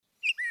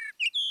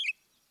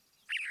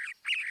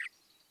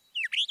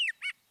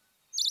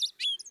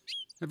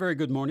A very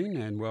good morning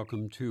and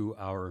welcome to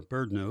our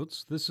Bird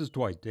Notes. This is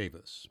Dwight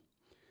Davis.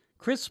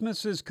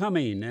 Christmas is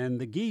coming and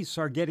the geese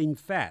are getting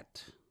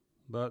fat,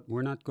 but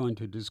we're not going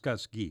to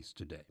discuss geese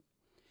today.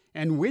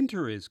 And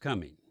winter is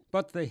coming,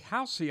 but the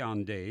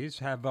halcyon days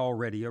have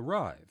already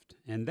arrived,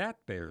 and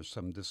that bears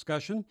some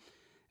discussion,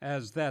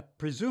 as that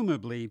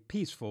presumably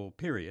peaceful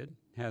period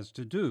has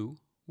to do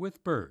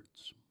with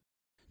birds.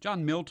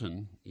 John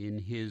Milton, in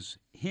his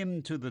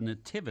Hymn to the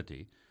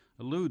Nativity,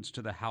 alludes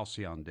to the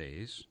halcyon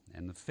days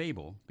and the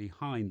fable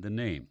behind the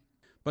name.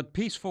 But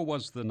peaceful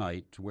was the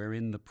night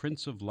wherein the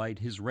Prince of Light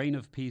his reign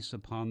of peace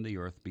upon the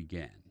earth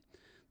began.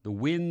 The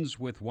winds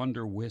with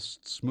wonder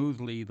whist,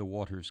 smoothly the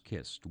waters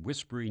kissed,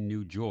 whispering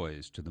new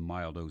joys to the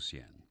mild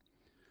ocean.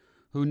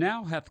 Who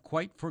now hath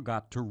quite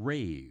forgot to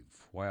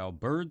rave, while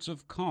birds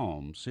of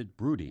calm sit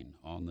brooding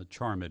on the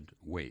charmed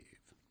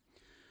wave.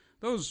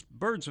 Those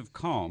birds of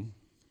calm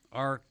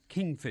are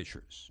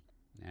kingfishers.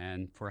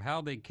 And for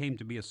how they came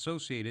to be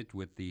associated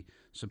with the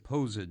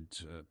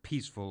supposed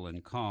peaceful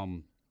and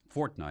calm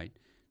fortnight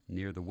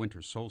near the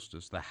winter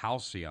solstice, the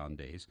halcyon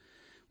days,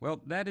 well,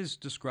 that is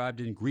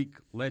described in Greek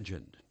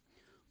legend.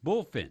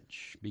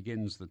 Bullfinch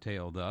begins the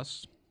tale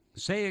thus: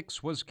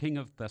 Ceyx was king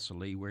of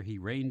Thessaly, where he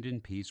reigned in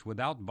peace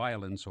without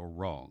violence or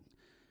wrong.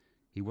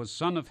 He was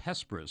son of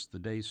Hesperus, the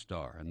day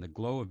star, and the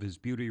glow of his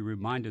beauty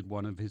reminded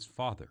one of his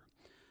father.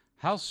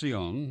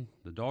 Halcyone,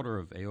 the daughter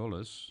of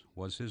Aeolus,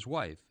 was his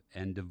wife,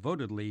 and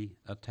devotedly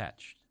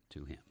attached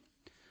to him.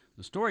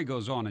 The story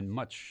goes on in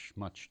much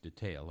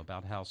detail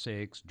about how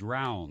Ceyx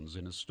drowns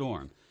in a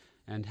storm,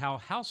 and how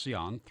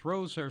Halcyone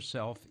throws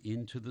herself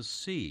into the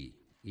sea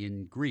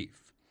in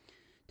grief.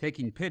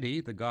 Taking pity,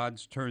 the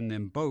gods turn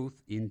them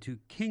both into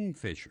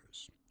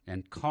kingfishers,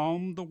 and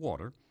calm the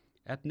water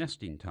at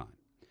nesting time.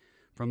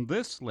 From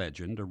this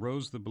legend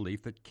arose the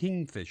belief that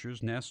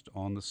kingfishers nest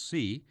on the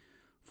sea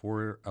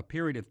for a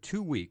period of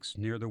 2 weeks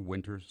near the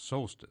winter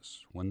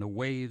solstice, when the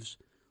waves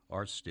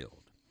are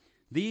stilled.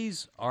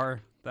 These are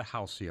the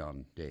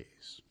halcyon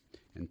days,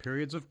 and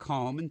periods of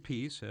calm and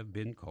peace have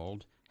been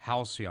called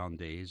halcyon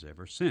days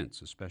ever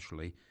since,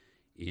 especially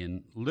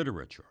in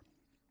literature.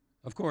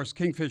 Of course,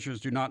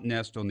 kingfishers do not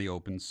nest on the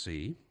open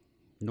sea,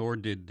 nor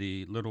did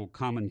the little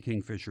common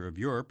kingfisher of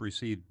Europe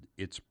receive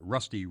its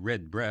rusty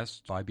red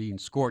breast by being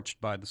scorched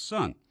by the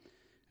sun,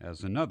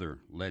 as another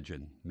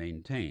legend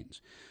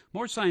maintains.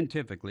 More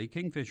scientifically,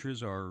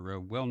 kingfishers are a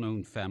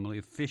well-known family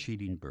of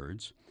fish-eating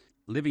birds,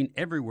 living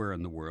everywhere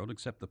in the world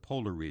except the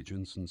polar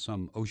regions and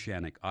some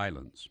oceanic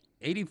islands.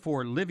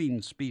 84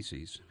 living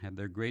species have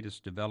their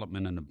greatest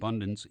development and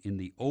abundance in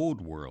the Old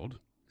World.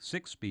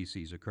 6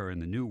 species occur in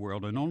the New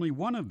World, and only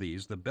one of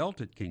these, the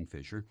belted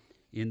kingfisher,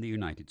 in the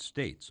United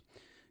States.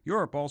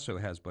 Europe also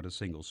has but a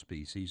single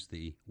species,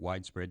 the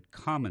widespread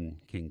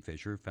common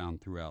kingfisher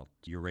found throughout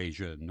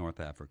Eurasia and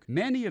North Africa.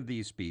 Many of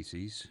these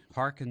species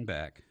harken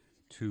back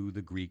to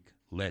the Greek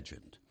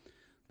legend.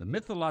 The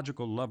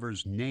mythological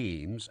lovers'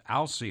 names,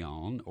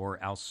 Alcyone or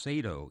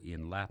Alcedo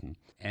in Latin,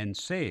 and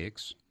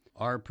Ceyx,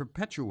 are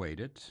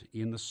perpetuated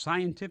in the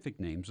scientific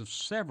names of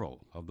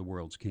several of the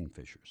world's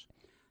kingfishers.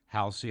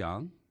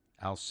 Halcyon,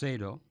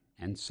 Alcedo,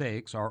 and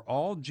Ceyx are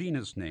all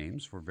genus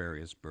names for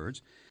various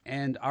birds,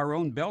 and our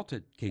own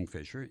belted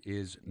kingfisher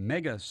is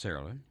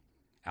Megacerla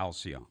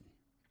alcyone.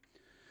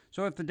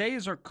 So if the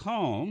days are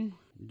calm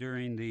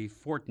during the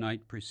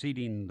fortnight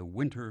preceding the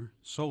winter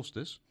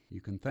solstice, you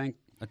can thank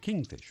a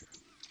kingfisher.